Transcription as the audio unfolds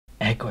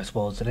Quest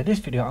Worlds, and in this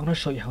video I'm going to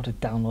show you how to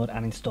download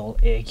and install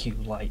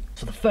AQLite.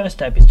 So the first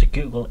step is to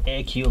Google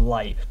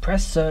AQLite,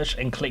 press search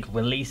and click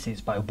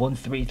releases by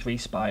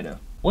 133spider.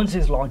 Once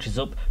this launches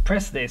up,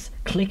 press this,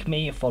 click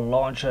me for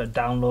launcher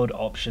download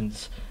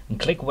options and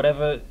click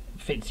whatever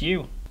fits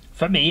you.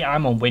 For me,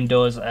 I'm on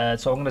Windows,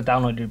 so I'm going to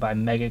download it by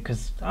Mega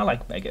because I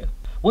like Mega.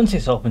 Once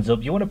this opens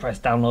up, you want to press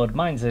download.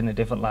 Mine's in a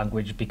different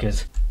language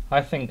because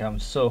I think I'm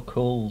so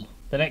cool.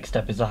 The next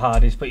step is the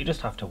hardest, but you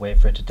just have to wait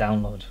for it to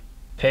download.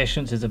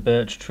 Patience is a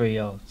birch tree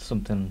or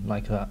something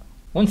like that.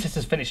 Once this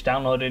is finished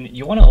downloading,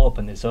 you want to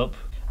open this up.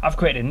 I've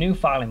created a new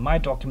file in my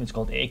documents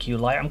called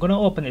AQLite. I'm going to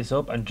open this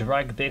up and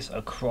drag this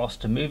across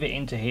to move it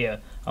into here.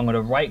 I'm going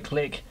to right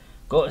click,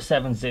 go to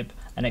 7-zip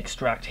and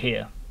extract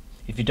here.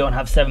 If you don't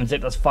have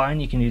 7-zip, that's fine,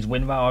 you can use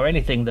WinRAR or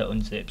anything that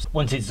unzips.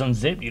 Once it's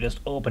unzipped, you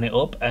just open it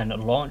up and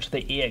launch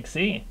the exe.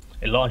 It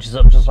launches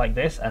up just like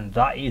this, and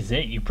that is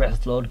it. You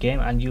press load game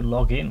and you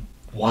log in.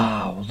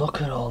 Wow,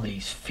 look at all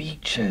these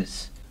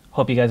features.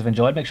 Hope you guys have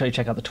enjoyed. Make sure you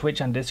check out the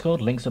Twitch and Discord.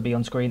 Links will be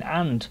on screen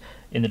and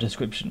in the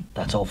description.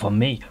 That's all from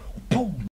me. Boom!